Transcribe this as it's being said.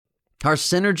Our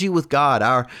synergy with God,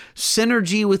 our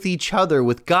synergy with each other,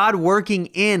 with God working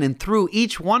in and through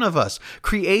each one of us,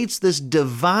 creates this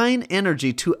divine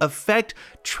energy to affect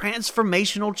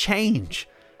transformational change.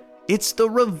 It's the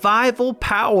revival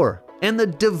power and the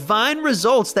divine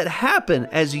results that happen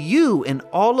as you and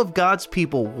all of God's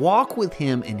people walk with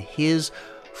Him in His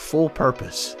full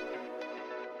purpose.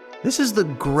 This is the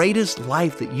greatest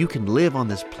life that you can live on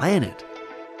this planet,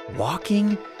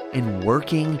 walking and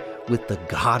working with the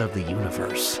God of the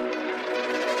universe.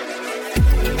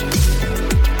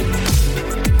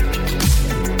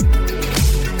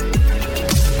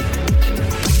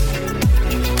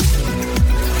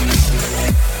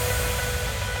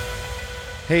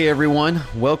 Hey everyone,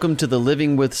 welcome to the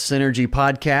Living with Synergy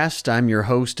podcast. I'm your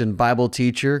host and Bible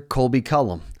teacher, Colby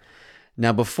Cullum.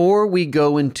 Now, before we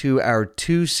go into our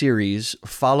two series,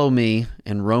 Follow Me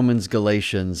and Romans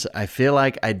Galatians, I feel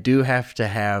like I do have to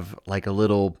have like a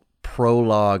little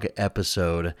prologue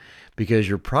episode because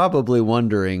you're probably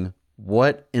wondering,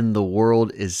 what in the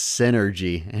world is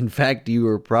synergy? In fact, you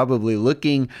were probably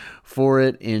looking for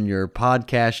it in your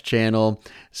podcast channel,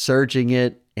 searching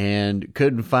it, and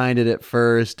couldn't find it at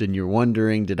first, and you're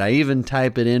wondering, did I even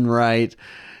type it in right?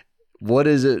 What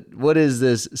is it? What is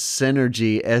this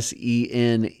synergy,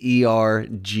 SENERGY?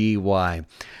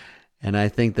 And I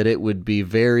think that it would be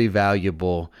very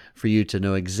valuable for you to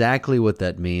know exactly what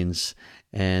that means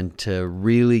and to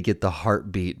really get the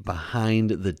heartbeat behind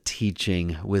the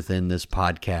teaching within this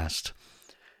podcast.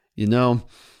 You know,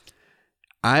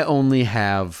 I only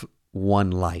have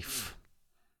one life.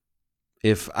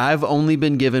 If I've only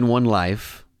been given one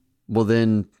life, well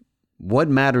then, what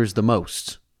matters the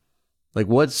most? Like,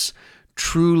 what's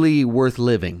truly worth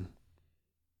living?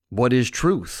 What is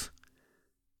truth?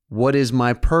 What is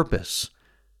my purpose?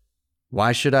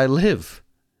 Why should I live?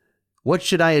 What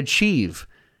should I achieve?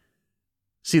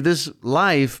 See, this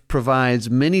life provides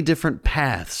many different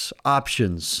paths,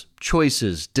 options,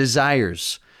 choices,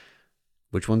 desires.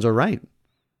 Which ones are right?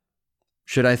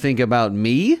 Should I think about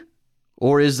me?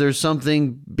 Or is there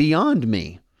something beyond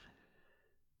me?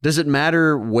 Does it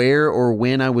matter where or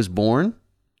when I was born?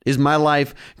 Is my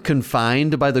life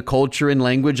confined by the culture and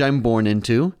language I'm born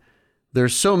into?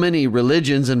 There's so many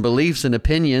religions and beliefs and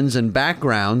opinions and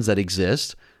backgrounds that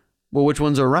exist. Well, which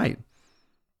ones are right?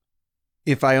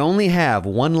 If I only have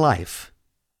one life,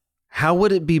 how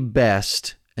would it be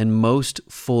best and most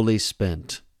fully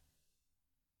spent?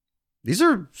 These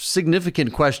are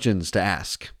significant questions to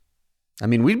ask. I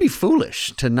mean, we'd be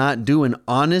foolish to not do an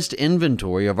honest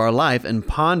inventory of our life and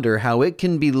ponder how it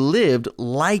can be lived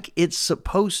like it's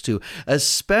supposed to,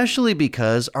 especially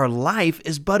because our life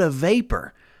is but a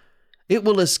vapor. It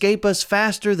will escape us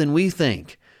faster than we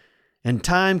think, and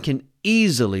time can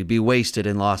easily be wasted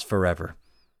and lost forever.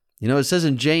 You know, it says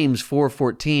in James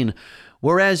 4:14,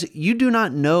 whereas you do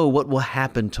not know what will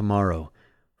happen tomorrow,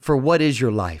 for what is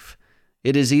your life?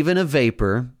 It is even a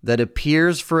vapor that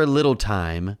appears for a little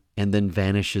time and then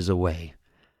vanishes away.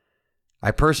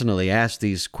 I personally ask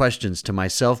these questions to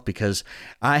myself because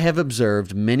I have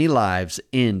observed many lives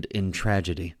end in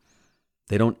tragedy.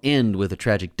 They don't end with a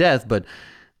tragic death, but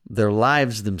their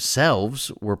lives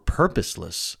themselves were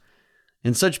purposeless.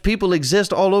 And such people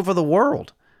exist all over the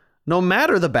world. No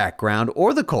matter the background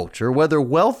or the culture, whether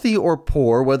wealthy or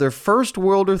poor, whether first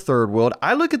world or third world,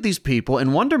 I look at these people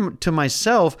and wonder to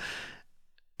myself,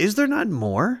 is there not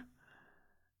more?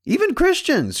 Even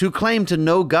Christians who claim to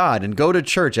know God and go to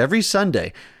church every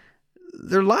Sunday,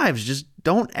 their lives just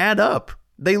don't add up.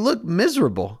 They look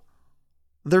miserable.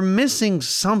 They're missing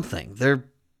something. They're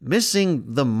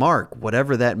missing the mark,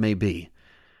 whatever that may be.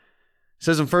 It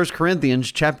says in 1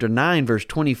 Corinthians chapter 9, verse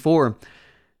 24,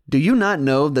 do you not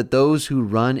know that those who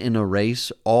run in a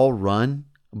race all run,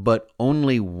 but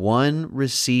only one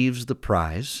receives the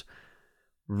prize?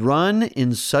 Run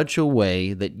in such a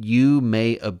way that you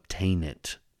may obtain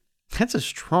it. That's a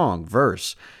strong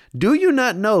verse. Do you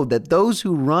not know that those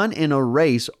who run in a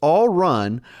race all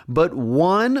run, but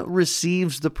one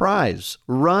receives the prize?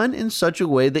 Run in such a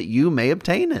way that you may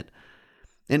obtain it.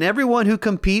 And everyone who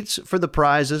competes for the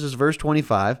prizes, is verse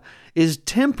 25, is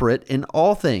temperate in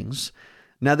all things.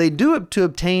 Now they do it to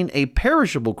obtain a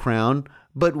perishable crown,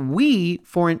 but we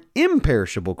for an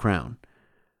imperishable crown.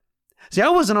 See, I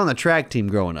wasn't on the track team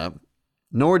growing up,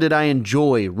 nor did I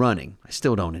enjoy running. I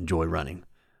still don't enjoy running.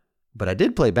 But I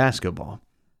did play basketball.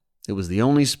 It was the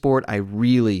only sport I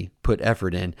really put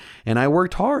effort in, and I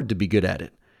worked hard to be good at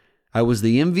it. I was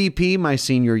the MVP my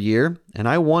senior year, and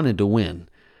I wanted to win.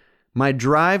 My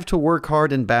drive to work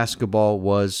hard in basketball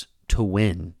was to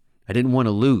win. I didn't want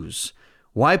to lose.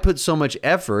 Why put so much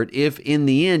effort if in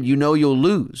the end you know you'll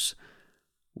lose?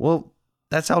 Well,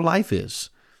 that's how life is.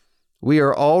 We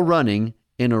are all running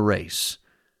in a race.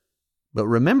 But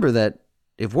remember that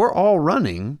if we're all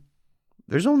running,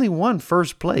 there's only one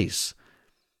first place.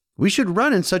 We should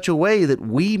run in such a way that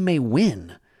we may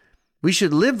win. We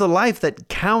should live the life that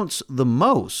counts the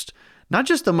most, not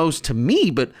just the most to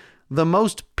me, but the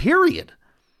most, period.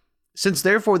 Since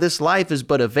therefore this life is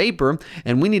but a vapor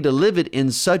and we need to live it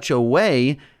in such a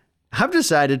way, I've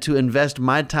decided to invest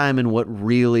my time in what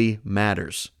really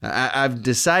matters. I've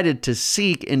decided to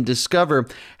seek and discover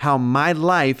how my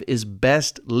life is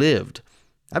best lived.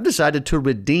 I've decided to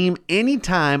redeem any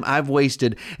time I've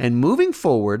wasted and moving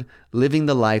forward, living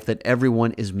the life that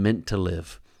everyone is meant to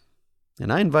live.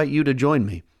 And I invite you to join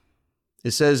me.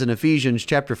 It says in Ephesians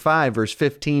chapter 5, verse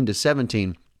 15 to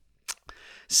 17,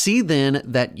 "See then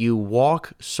that you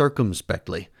walk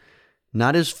circumspectly,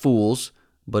 not as fools,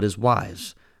 but as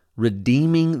wise,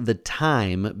 redeeming the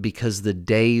time because the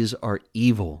days are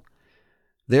evil.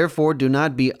 Therefore do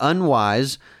not be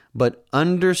unwise, but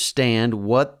understand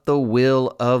what the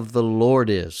will of the Lord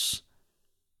is."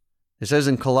 It says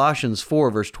in Colossians 4,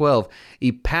 verse 12,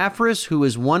 "Epaphras, who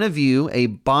is one of you, a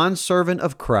bondservant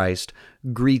of Christ,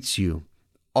 greets you,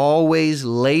 always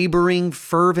laboring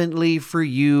fervently for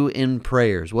you in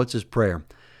prayers." What's his prayer?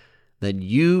 "That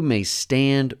you may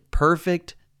stand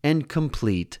perfect and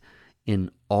complete in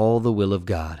all the will of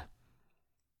God."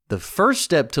 The first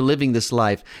step to living this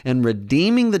life and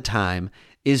redeeming the time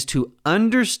is to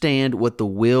understand what the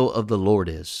will of the Lord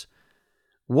is.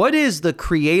 What is the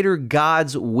Creator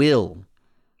God's will?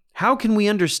 How can we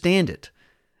understand it?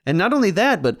 And not only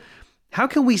that, but how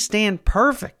can we stand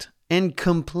perfect and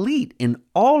complete in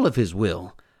all of His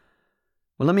will?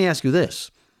 Well, let me ask you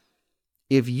this.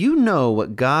 If you know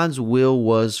what God's will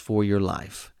was for your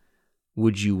life,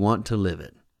 would you want to live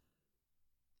it?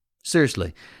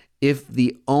 Seriously, if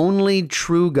the only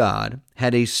true God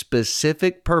had a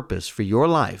specific purpose for your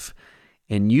life,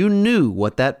 and you knew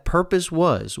what that purpose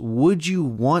was, would you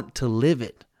want to live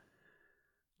it?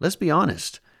 Let's be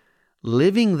honest.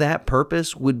 Living that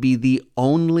purpose would be the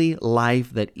only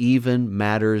life that even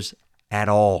matters at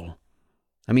all.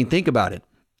 I mean, think about it.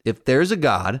 If there's a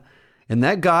God, and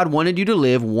that God wanted you to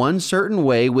live one certain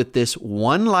way with this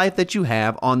one life that you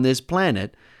have on this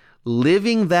planet,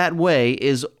 living that way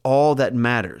is all that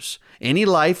matters. Any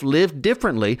life lived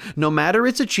differently, no matter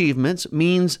its achievements,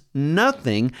 means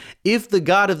nothing if the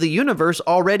God of the universe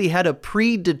already had a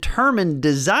predetermined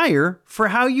desire for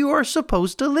how you are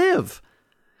supposed to live.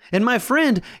 And my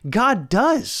friend, God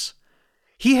does.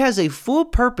 He has a full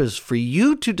purpose for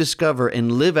you to discover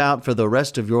and live out for the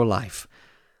rest of your life.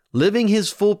 Living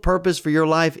His full purpose for your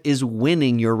life is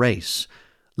winning your race.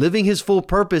 Living His full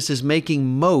purpose is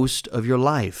making most of your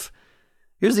life.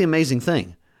 Here's the amazing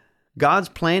thing. God's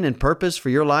plan and purpose for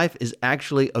your life is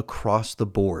actually across the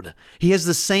board. He has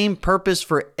the same purpose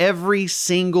for every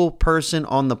single person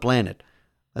on the planet.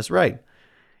 That's right.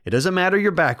 It doesn't matter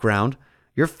your background,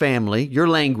 your family, your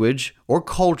language, or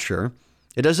culture.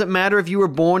 It doesn't matter if you were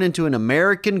born into an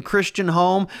American Christian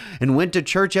home and went to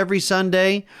church every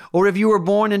Sunday, or if you were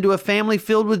born into a family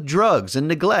filled with drugs and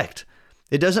neglect.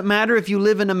 It doesn't matter if you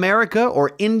live in America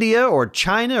or India or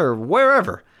China or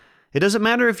wherever. It doesn't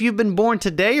matter if you've been born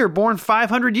today or born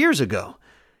 500 years ago.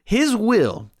 His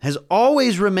will has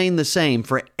always remained the same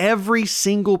for every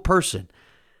single person.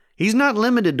 He's not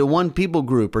limited to one people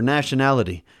group or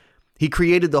nationality. He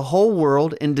created the whole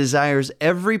world and desires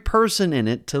every person in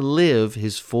it to live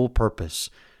His full purpose.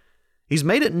 He's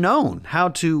made it known how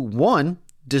to, 1,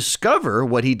 discover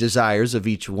what He desires of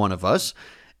each one of us,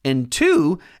 and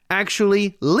 2,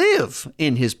 actually live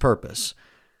in His purpose.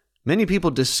 Many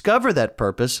people discover that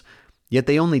purpose, yet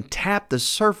they only tap the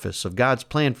surface of God's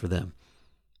plan for them.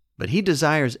 But He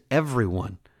desires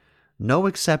everyone, no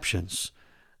exceptions,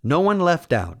 no one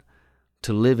left out,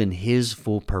 to live in His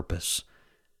full purpose.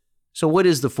 So what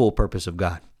is the full purpose of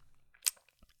God?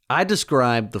 I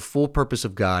describe the full purpose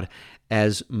of God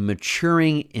as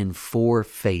maturing in 4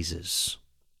 phases.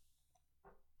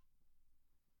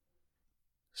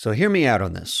 So hear me out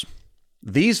on this.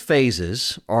 These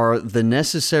phases are the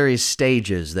necessary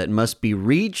stages that must be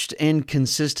reached and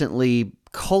consistently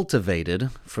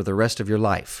cultivated for the rest of your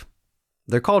life.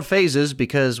 They're called phases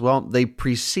because, well, they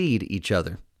precede each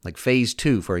other. Like phase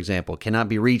 2, for example, cannot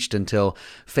be reached until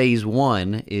phase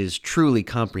 1 is truly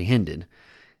comprehended.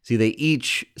 See, they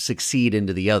each succeed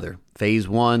into the other. Phase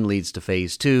 1 leads to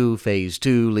phase 2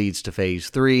 leads to phase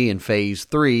 3, and phase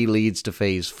 3 leads to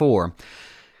phase 4.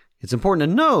 It's important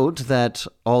to note that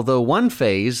although one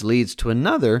phase leads to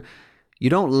another, you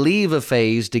don't leave a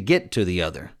phase to get to the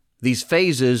other. These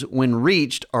phases, when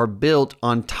reached, are built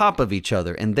on top of each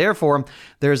other, and therefore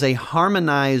there's a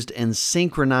harmonized and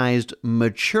synchronized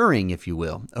maturing, if you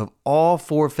will, of all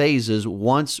four phases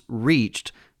once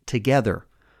reached together.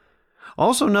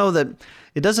 Also know that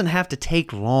it doesn't have to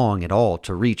take long at all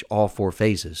to reach all four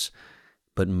phases,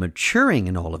 but maturing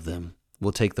in all of them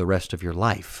will take the rest of your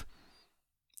life.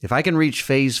 If I can reach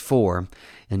phase 4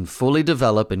 and fully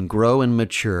develop and grow and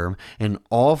mature in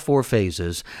all four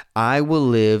phases, I will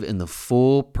live in the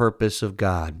full purpose of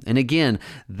God. And again,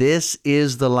 this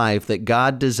is the life that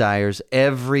God desires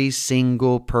every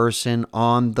single person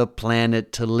on the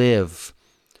planet to live.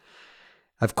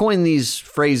 I've coined these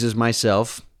phrases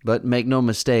myself, but make no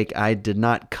mistake, I did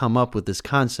not come up with this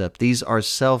concept. These are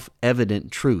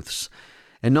self-evident truths.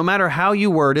 And no matter how you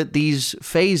word it, these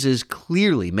phases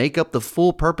clearly make up the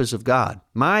full purpose of God.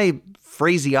 My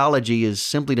phraseology is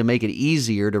simply to make it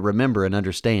easier to remember and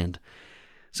understand.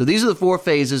 So these are the four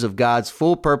phases of God's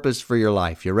full purpose for your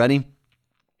life. You ready?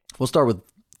 We'll start with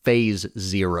phase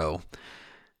 0,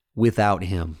 without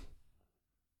Him.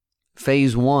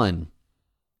 Phase 1,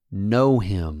 know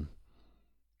Him.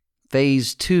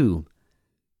 Phase 2,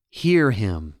 hear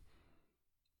Him.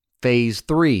 Phase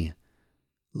 3,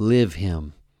 live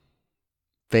Him.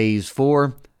 Phase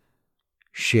 4,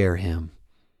 share Him.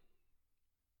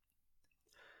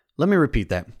 Let me repeat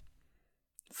that.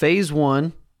 Phase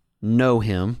 1, know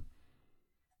Him.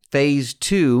 Phase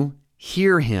 2,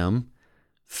 hear Him.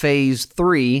 Phase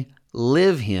 3,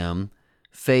 live Him.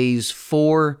 Phase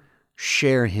 4,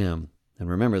 share Him. And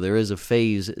remember, there is a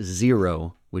phase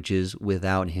 0, which is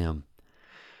without Him.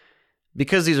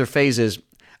 Because these are phases,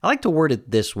 I like to word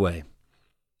it this way.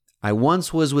 I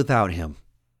once was without Him,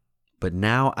 but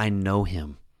now I know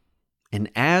Him. And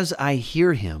as I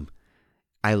hear Him,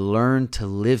 I learn to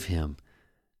live Him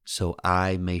so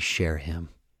I may share Him.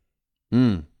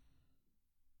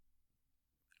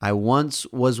 I once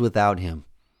was without Him,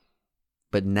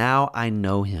 but now I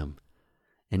know Him.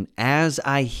 And as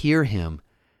I hear Him,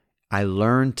 I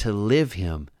learn to live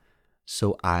Him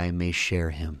so I may share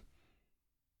Him.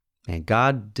 And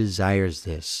God desires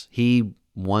this. He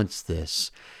wants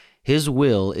this. His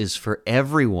will is for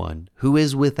everyone who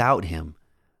is without Him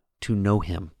to know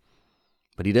Him.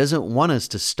 But He doesn't want us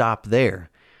to stop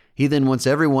there. He then wants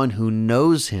everyone who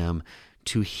knows Him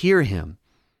to hear Him.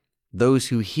 Those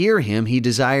who hear Him, He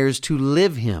desires to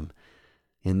live Him.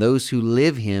 And those who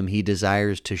live Him, He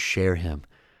desires to share Him.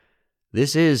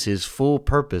 This is His full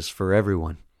purpose for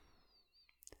everyone.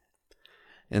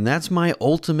 And that's my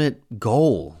ultimate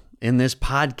goal in this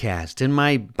podcast, in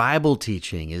my Bible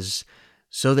teaching, is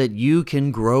so that you can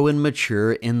grow and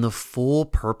mature in the full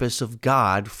purpose of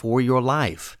God for your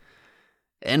life.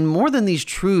 And more than these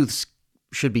truths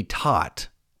should be taught,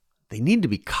 they need to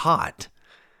be caught.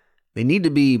 They need to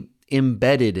be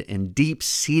embedded and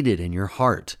deep-seated in your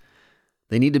heart.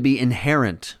 They need to be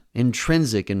inherent,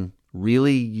 intrinsic, and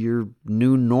really your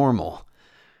new normal.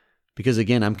 Because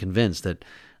again, I'm convinced that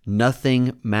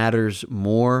nothing matters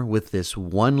more with this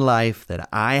one life that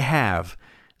I have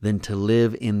than to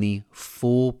live in the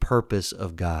full purpose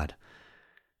of God.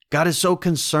 God is so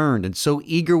concerned and so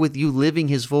eager with you living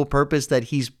His full purpose that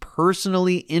He's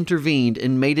personally intervened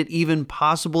and made it even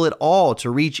possible at all to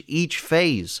reach each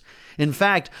phase. In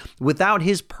fact, without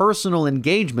His personal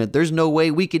engagement, there's no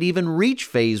way we could even reach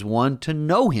phase 1 to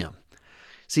know Him.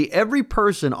 See, every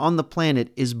person on the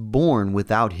planet is born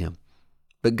without Him,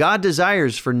 but God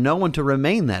desires for no one to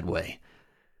remain that way.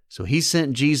 So He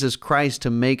sent Jesus Christ to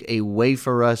make a way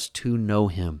for us to know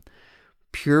Him.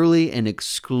 Purely and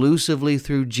exclusively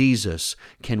through Jesus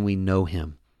can we know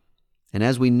Him. And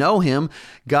as we know Him,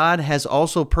 God has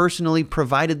also personally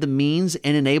provided the means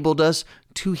and enabled us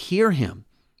to hear Him.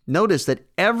 Notice that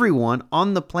everyone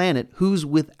on the planet who's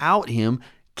without Him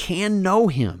can know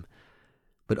Him,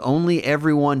 but only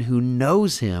everyone who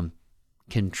knows Him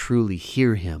can truly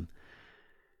hear Him.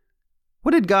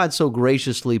 What did God so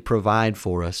graciously provide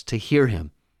for us to hear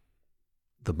Him?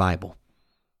 The Bible.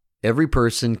 Every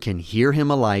person can hear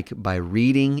Him alike by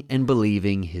reading and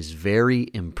believing His very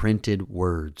imprinted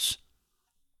words.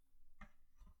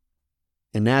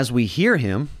 And as we hear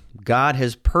Him, God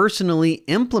has personally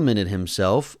implemented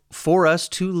Himself for us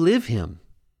to live Him.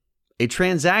 A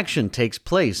transaction takes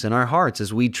place in our hearts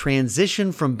as we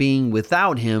transition from being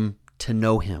without Him to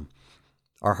know Him.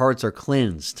 Our hearts are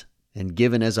cleansed and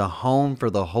given as a home for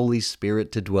the Holy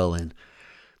Spirit to dwell in.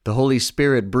 The Holy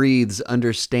Spirit breathes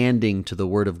understanding to the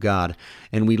Word of God,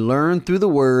 and we learn through the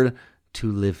Word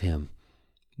to live Him.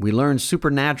 We learn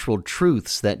supernatural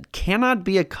truths that cannot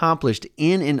be accomplished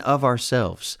in and of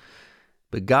ourselves.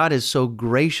 But God has so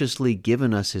graciously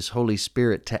given us His Holy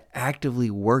Spirit to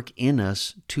actively work in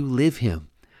us to live Him.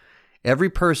 Every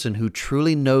person who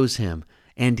truly knows Him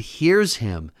and hears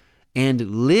Him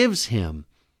and lives Him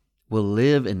will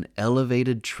live an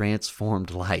elevated,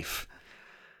 transformed life.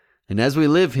 And as we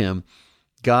live Him,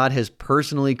 God has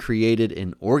personally created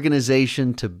an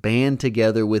organization to band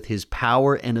together with His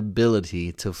power and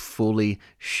ability to fully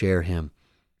share Him.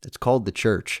 It's called the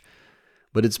church.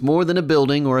 But it's more than a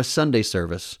building or a Sunday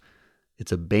service.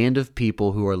 It's a band of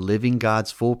people who are living God's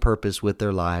full purpose with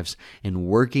their lives and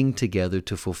working together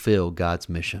to fulfill God's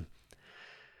mission.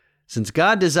 Since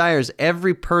God desires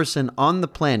every person on the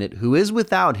planet who is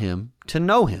without Him to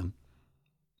know Him,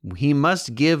 He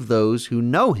must give those who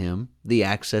know Him the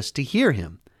access to hear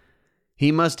Him.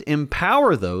 He must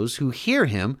empower those who hear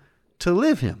Him to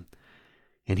live Him.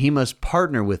 And He must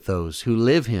partner with those who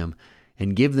live Him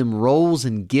and give them roles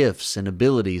and gifts and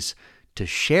abilities to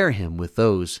share Him with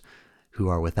those who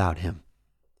are without Him.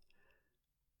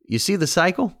 You see the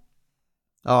cycle?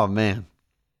 Oh man,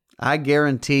 I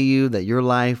guarantee you that your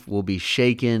life will be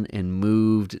shaken and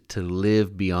moved to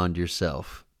live beyond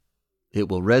yourself. It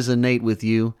will resonate with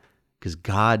you because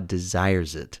God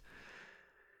desires it.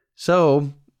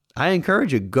 So I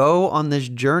encourage you, go on this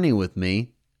journey with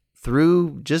me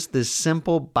through just this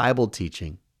simple Bible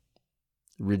teaching.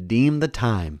 Redeem the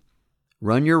time,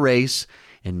 run your race,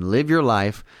 and live your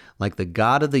life like the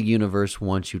God of the universe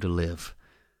wants you to live.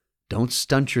 Don't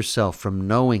stunt yourself from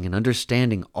knowing and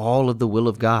understanding all of the will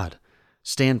of God.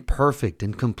 Stand perfect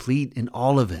and complete in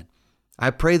all of it. I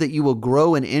pray that you will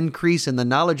grow and increase in the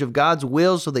knowledge of God's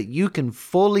will so that you can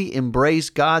fully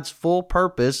embrace God's full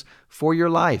purpose for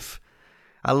your life.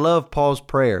 I love Paul's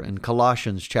prayer in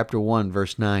Colossians chapter 1,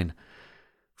 verse 9.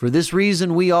 For this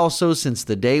reason, we also, since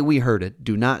the day we heard it,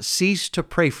 do not cease to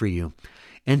pray for you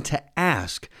and to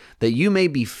ask that you may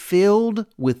be filled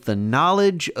with the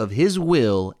knowledge of His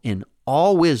will in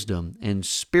all wisdom and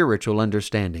spiritual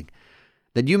understanding,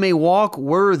 that you may walk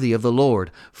worthy of the Lord,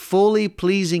 fully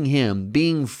pleasing Him,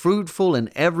 being fruitful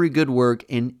in every good work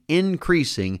and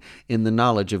increasing in the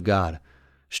knowledge of God,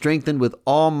 strengthened with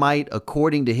all might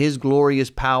according to His glorious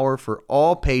power for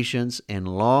all patience and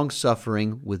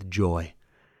long-suffering with joy.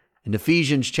 In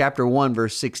Ephesians chapter 1,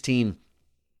 verse 16,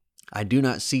 I do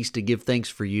not cease to give thanks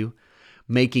for you,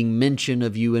 making mention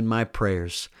of you in my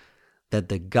prayers, that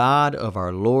the God of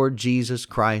our Lord Jesus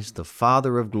Christ, the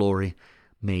Father of glory,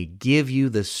 may give you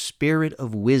the spirit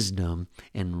of wisdom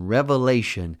and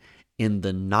revelation in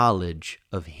the knowledge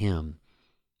of Him,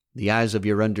 the eyes of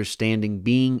your understanding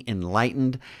being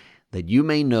enlightened, that you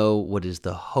may know what is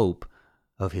the hope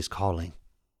of His calling.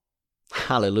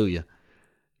 Hallelujah.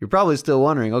 You're probably still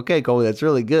wondering, okay, Colby, that's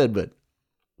really good, but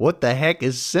what the heck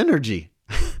is synergy?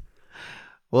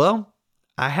 Well,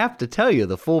 I have to tell you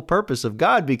the full purpose of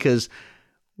God, because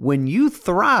when you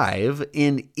thrive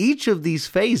in each of these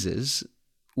phases,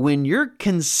 when you're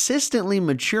consistently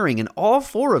maturing in all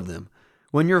four of them,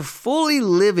 when you're fully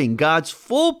living God's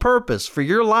full purpose for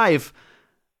your life,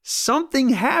 something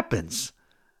happens.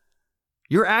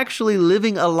 You're actually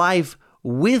living a life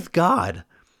with God.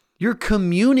 You're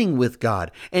communing with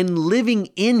God and living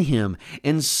in Him.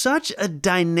 And such a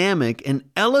dynamic and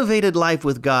elevated life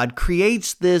with God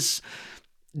creates this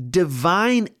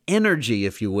divine energy,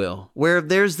 if you will, where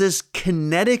there's this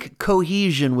kinetic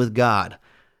cohesion with God.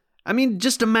 I mean,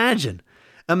 just imagine.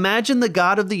 Imagine the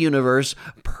God of the universe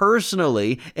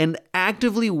personally and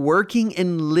actively working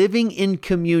and living in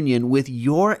communion with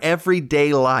your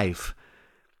everyday life.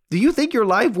 Do you think your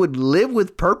life would live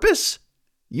with purpose?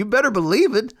 You better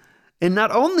believe it. And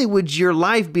not only would your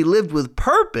life be lived with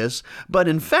purpose, but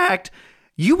in fact,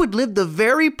 you would live the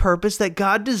very purpose that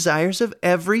God desires of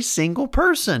every single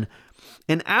person.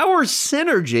 And our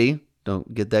synergy,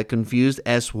 don't get that confused,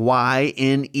 SYNERGY,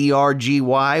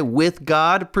 with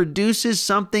God produces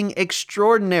something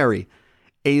extraordinary,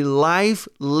 a life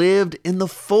lived in the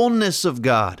fullness of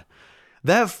God.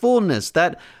 That fullness,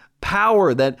 that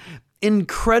power, that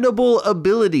incredible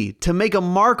ability to make a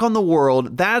mark on the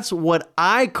world, that's what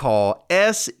I call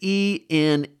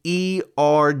SENERGY,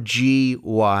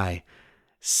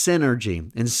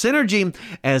 synergy. And synergy,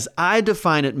 as I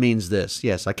define it, means this.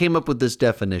 Yes, I came up with this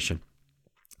definition.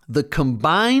 The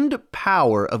combined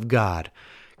power of God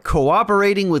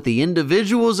cooperating with the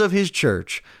individuals of His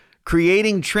church,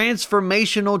 creating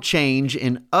transformational change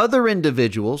in other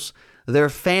individuals, their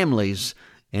families,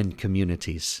 and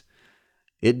communities.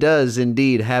 It does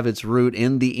indeed have its root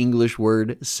in the English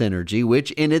word synergy,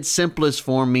 which in its simplest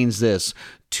form means this: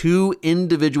 two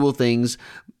individual things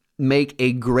make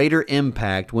a greater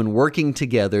impact when working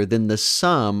together than the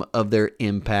sum of their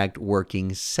impact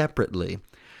working separately.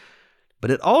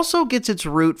 but it also gets its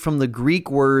root from the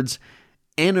Greek words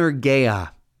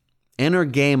energeia,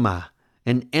 energema,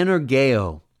 and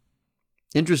energeo.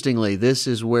 Interestingly, this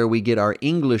is where we get our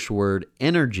English word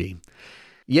energy.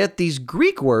 Yet these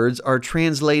Greek words are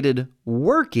translated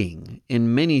working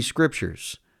in many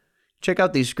scriptures. Check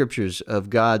out these scriptures of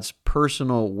God's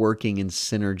personal working in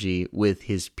synergy with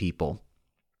his people.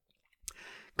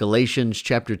 Galatians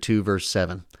chapter 2, verse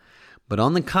 7. But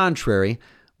on the contrary,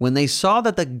 when they saw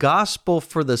that the gospel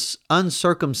for the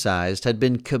uncircumcised had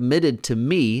been committed to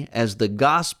me as the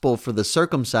gospel for the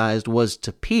circumcised was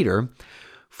to Peter,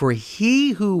 for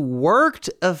he who worked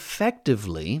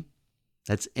effectively,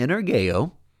 that's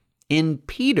energeo, in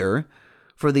Peter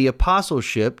for the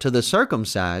apostleship to the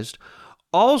circumcised,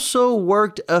 also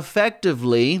worked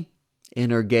effectively,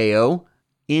 energeo,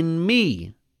 in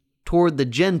me toward the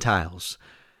Gentiles.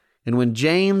 And when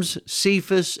James,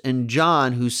 Cephas, and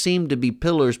John, who seemed to be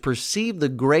pillars, perceived the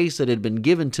grace that had been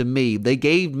given to me, they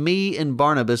gave me and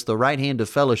Barnabas the right hand of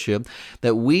fellowship,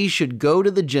 that we should go to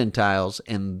the Gentiles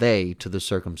and they to the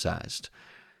circumcised.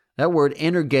 That word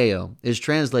energeo is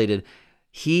translated,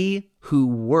 he who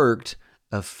worked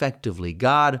effectively.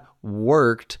 God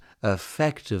worked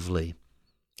effectively.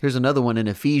 Here's another one in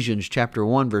Ephesians chapter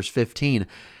 1, verse 15.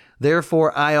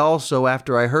 Therefore I also,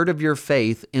 after I heard of your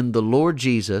faith in the Lord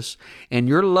Jesus and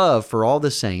your love for all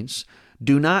the saints,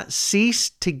 do not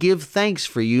cease to give thanks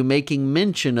for you, making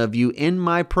mention of you in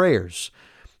my prayers,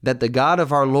 that the God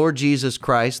of our Lord Jesus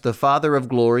Christ, the Father of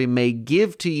glory, may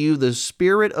give to you the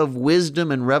spirit of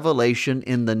wisdom and revelation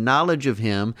in the knowledge of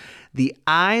him, the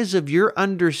eyes of your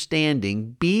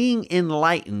understanding being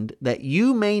enlightened, that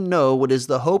you may know what is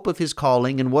the hope of his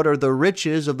calling and what are the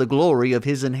riches of the glory of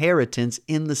his inheritance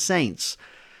in the saints,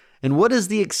 and what is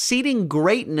the exceeding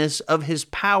greatness of his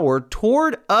power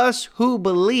toward us who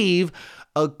believe,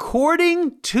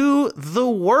 according to the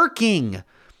working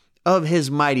of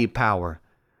his mighty power.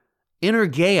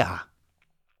 Energeia.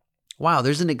 Wow,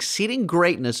 there's an exceeding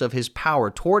greatness of his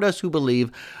power toward us who believe,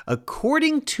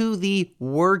 according to the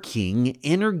working,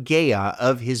 energeia,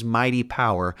 of his mighty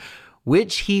power,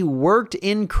 which he worked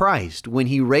in Christ when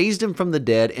he raised him from the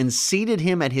dead and seated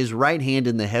him at his right hand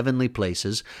in the heavenly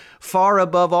places, far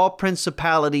above all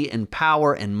principality and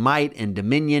power and might and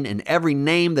dominion and every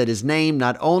name that is named,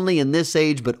 not only in this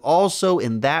age, but also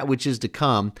in that which is to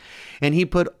come. And he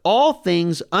put all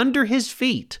things under his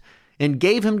feet, and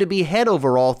gave him to be head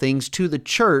over all things to the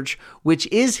church, which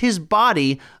is his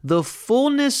body, the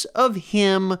fullness of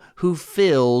him who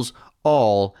fills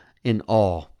all in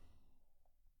all.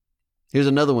 Here's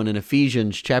another one in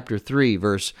Ephesians chapter 3,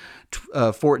 verse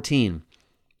 14.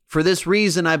 For this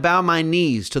reason I bow my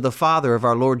knees to the Father of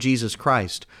our Lord Jesus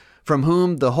Christ, from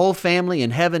whom the whole family in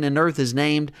heaven and earth is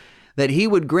named, that he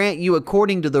would grant you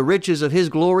according to the riches of his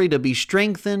glory to be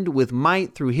strengthened with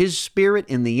might through his Spirit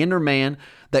in the inner man,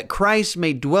 that Christ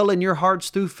may dwell in your hearts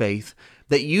through faith,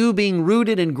 that you, being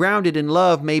rooted and grounded in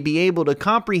love, may be able to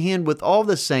comprehend with all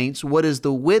the saints what is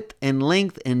the width and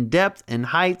length and depth and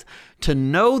height, to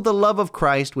know the love of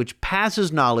Christ which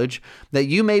passes knowledge, that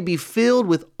you may be filled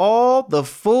with all the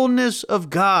fullness of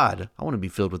God. I want to be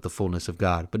filled with the fullness of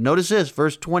God. But notice this,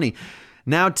 verse 20.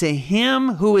 Now to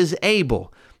him who is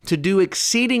able to do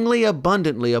exceedingly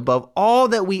abundantly above all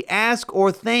that we ask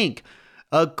or think,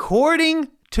 according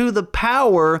to the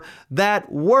power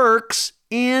that works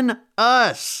in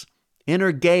us.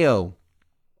 Energeo,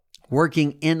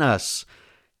 working in us.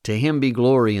 To him be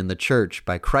glory in the church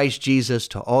by Christ Jesus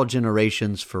to all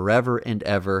generations forever and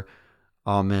ever.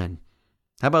 Amen.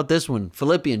 How about this one?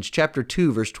 Philippians chapter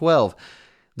 2, verse 12.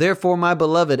 Therefore, my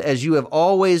beloved, as you have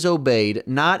always obeyed,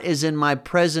 not as in my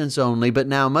presence only, but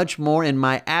now much more in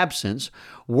my absence,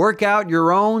 work out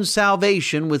your own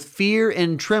salvation with fear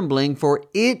and trembling, for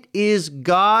it is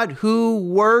God who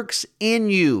works in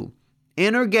you.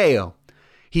 Energeo.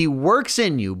 He works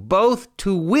in you both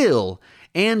to will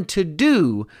and to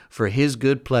do for his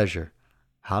good pleasure.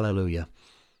 Hallelujah.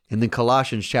 In the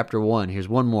Colossians chapter 1, here's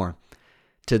one more.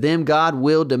 To them God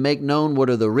willed to make known what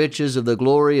are the riches of the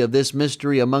glory of this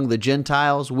mystery among the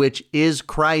Gentiles, which is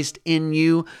Christ in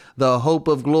you, the hope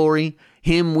of glory.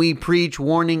 Him we preach,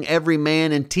 warning every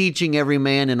man and teaching every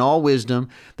man in all wisdom,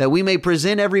 that we may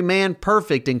present every man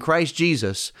perfect in Christ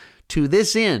Jesus. To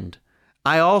this end,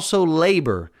 I also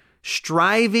labor,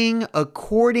 striving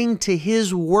according to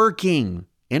his working,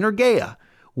 energeia,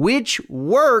 which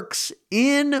works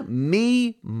in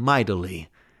me mightily.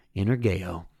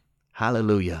 Energeo.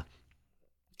 Hallelujah.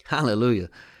 Hallelujah.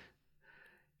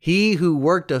 He who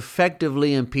worked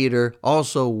effectively in Peter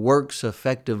also works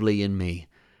effectively in me,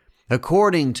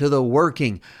 according to the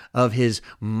working of his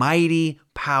mighty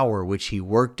power which he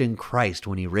worked in Christ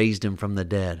when he raised him from the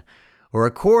dead, or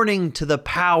according to the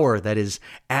power that is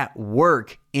at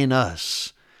work in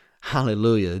us.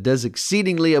 Hallelujah. It does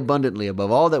exceedingly abundantly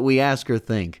above all that we ask or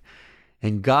think.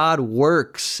 And God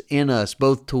works in us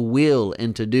both to will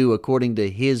and to do according to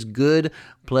his good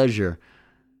pleasure.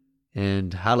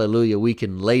 And hallelujah, we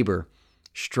can labor,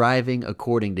 striving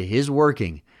according to his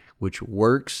working, which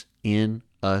works in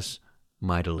us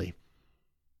mightily.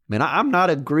 Man, I'm not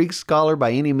a Greek scholar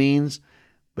by any means,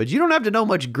 but you don't have to know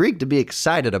much Greek to be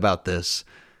excited about this.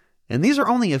 And these are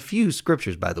only a few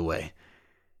scriptures, by the way.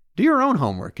 Do your own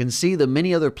homework and see the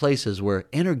many other places where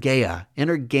energeia,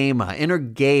 energema,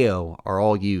 energeo are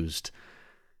all used.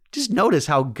 Just notice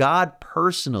how God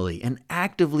personally and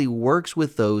actively works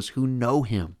with those who know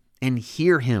him and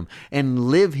hear him and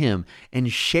live him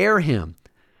and share him.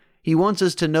 He wants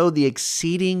us to know the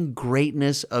exceeding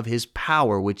greatness of his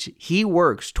power, which he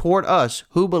works toward us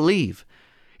who believe.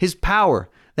 His power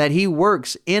that he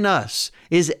works in us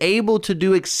is able to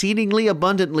do exceedingly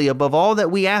abundantly above all that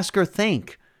we ask or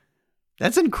think.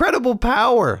 That's incredible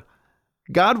power.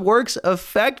 God works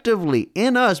effectively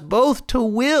in us both to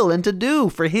will and to do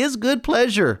for his good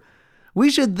pleasure. We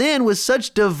should then, with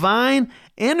such divine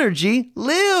energy,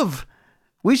 live.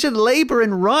 We should labor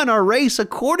and run our race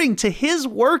according to his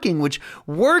working, which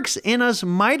works in us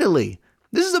mightily.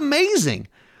 This is amazing.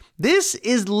 This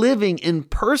is living in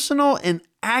personal and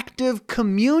active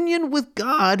communion with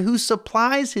God, who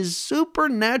supplies his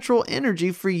supernatural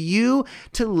energy for you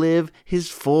to live his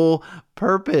full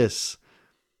purpose.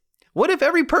 What if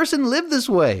every person lived this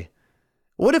way?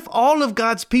 What if all of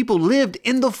God's people lived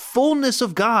in the fullness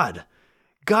of God?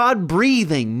 God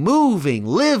breathing, moving,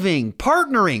 living,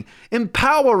 partnering,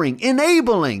 empowering,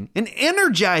 enabling, and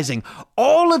energizing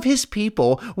all of his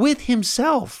people with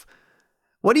himself.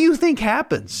 What do you think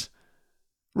happens?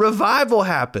 Revival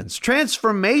happens,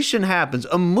 transformation happens,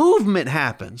 a movement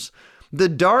happens. The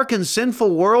dark and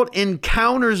sinful world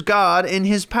encounters God in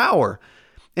his power.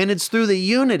 And it's through the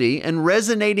unity and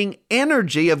resonating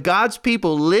energy of God's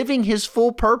people living his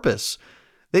full purpose.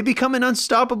 They become an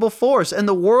unstoppable force, and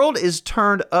the world is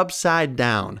turned upside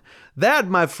down. That,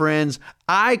 my friends,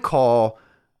 I call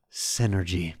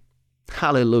synergy.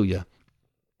 Hallelujah.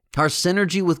 Our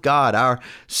synergy with God, our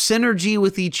synergy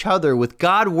with each other, with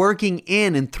God working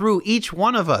in and through each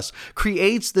one of us,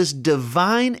 creates this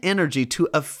divine energy to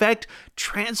affect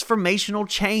transformational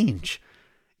change.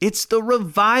 It's the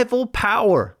revival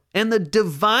power and the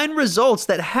divine results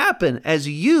that happen as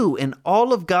you and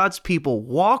all of God's people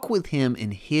walk with him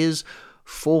in his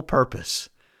full purpose.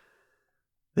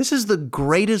 This is the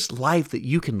greatest life that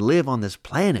you can live on this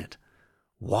planet,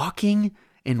 walking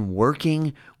and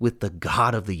working with the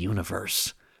God of the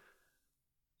universe.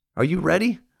 Are you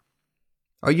ready?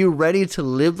 Are you ready to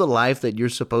live the life that you're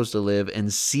supposed to live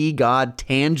and see God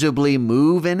tangibly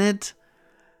move in it?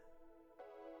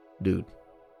 Dude,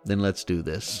 then let's do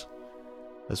this.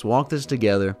 Let's walk this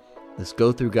together. Let's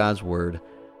go through God's word,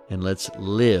 and let's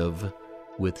live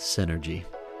with synergy.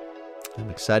 I'm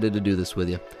excited to do this with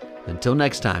you. Until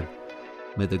next time,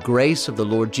 may the grace of the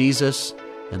Lord Jesus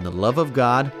and the love of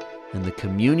God and the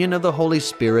communion of the Holy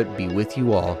Spirit be with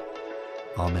you all.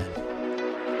 Amen.